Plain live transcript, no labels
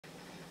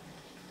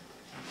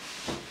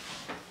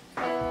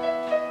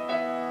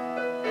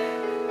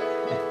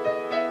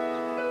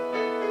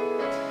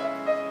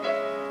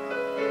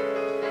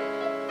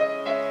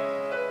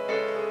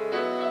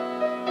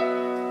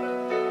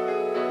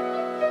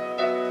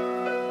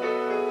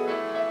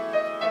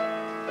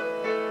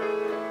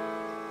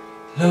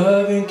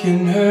Loving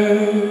can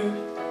hurt.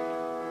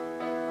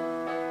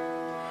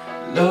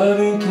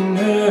 Loving can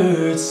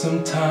hurt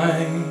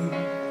sometimes,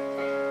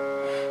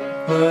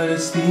 but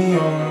it's the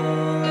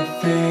only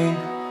thing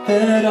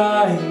that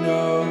I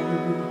know.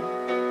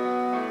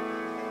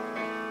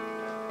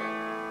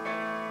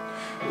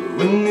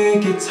 When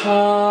it gets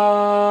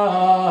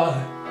hard,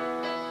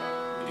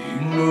 you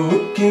know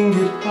it can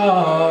get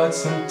hard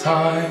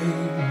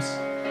sometimes,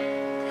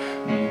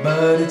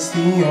 but it's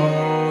the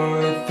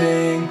only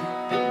thing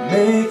that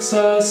makes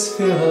us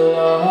feel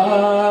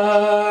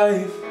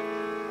alive.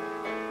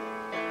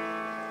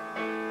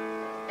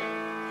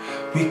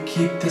 We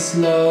keep this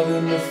love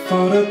in a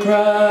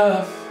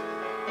photograph.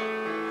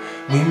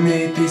 We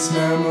made these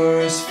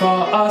memories for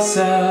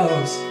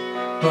ourselves,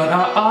 but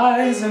our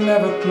eyes are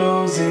never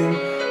closing,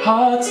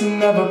 hearts are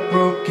never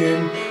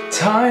broken,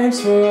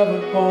 time's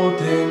forever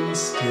holding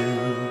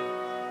still.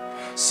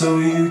 So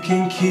you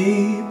can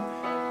keep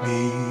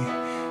me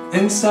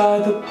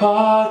inside the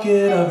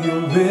pocket of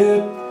your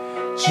ripped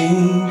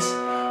jeans,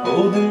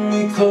 holding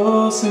me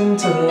close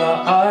until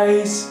our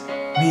eyes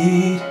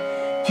meet.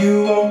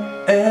 You won't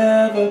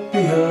ever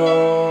be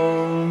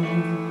alone.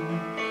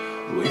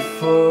 Wait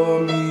for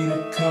me to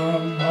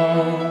come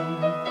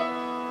home.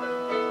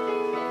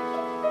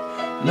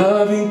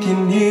 Loving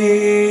can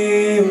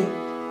heal.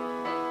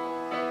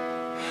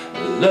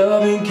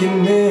 Loving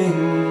can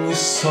mend your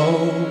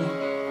soul,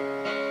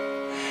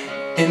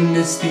 and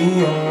it's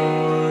the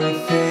only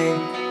thing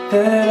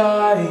that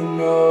I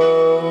know.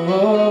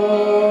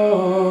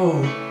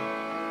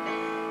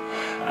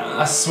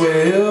 I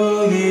swear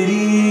it'll get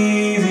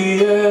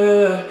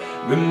easier.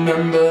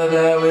 Remember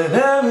that with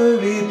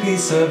every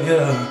piece of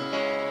you.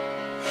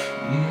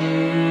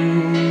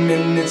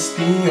 And it's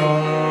the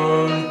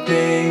only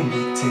thing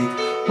we take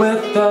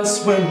with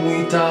us when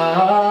we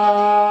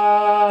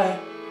die.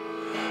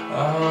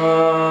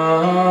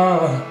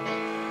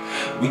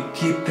 We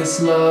keep this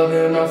love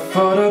in a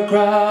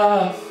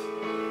photograph.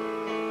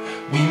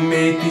 We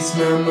made these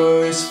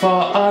memories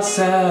for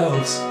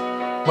ourselves,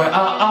 where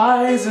our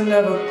eyes are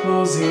never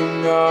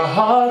closing, our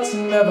hearts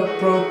are never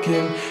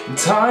broken, and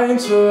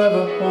time's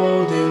forever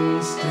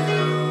holding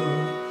still.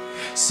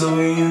 So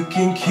you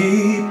can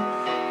keep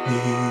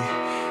me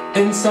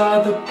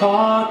inside the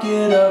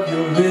pocket of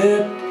your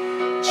ripped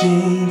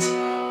jeans,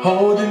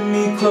 holding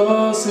me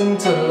close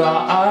until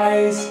our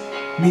eyes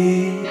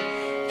meet.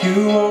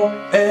 You won't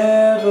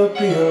ever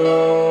be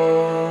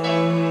alone.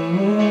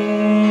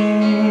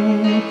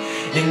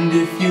 And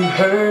if you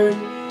hurt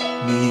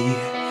me,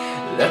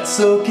 that's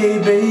okay,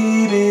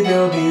 baby,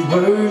 there'll be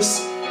worse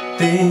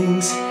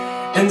things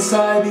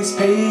inside these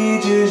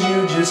pages.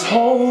 You just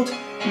hold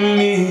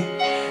me,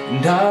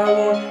 and I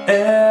won't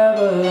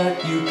ever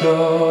let you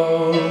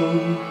go.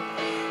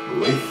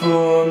 Wait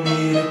for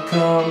me to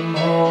come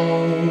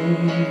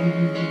home.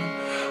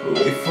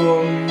 Wait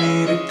for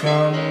me to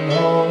come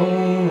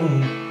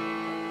home.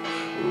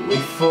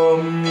 Wait for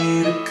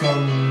me to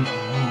come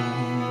home.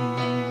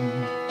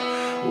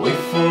 Wait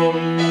for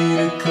me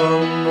to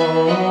come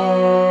home.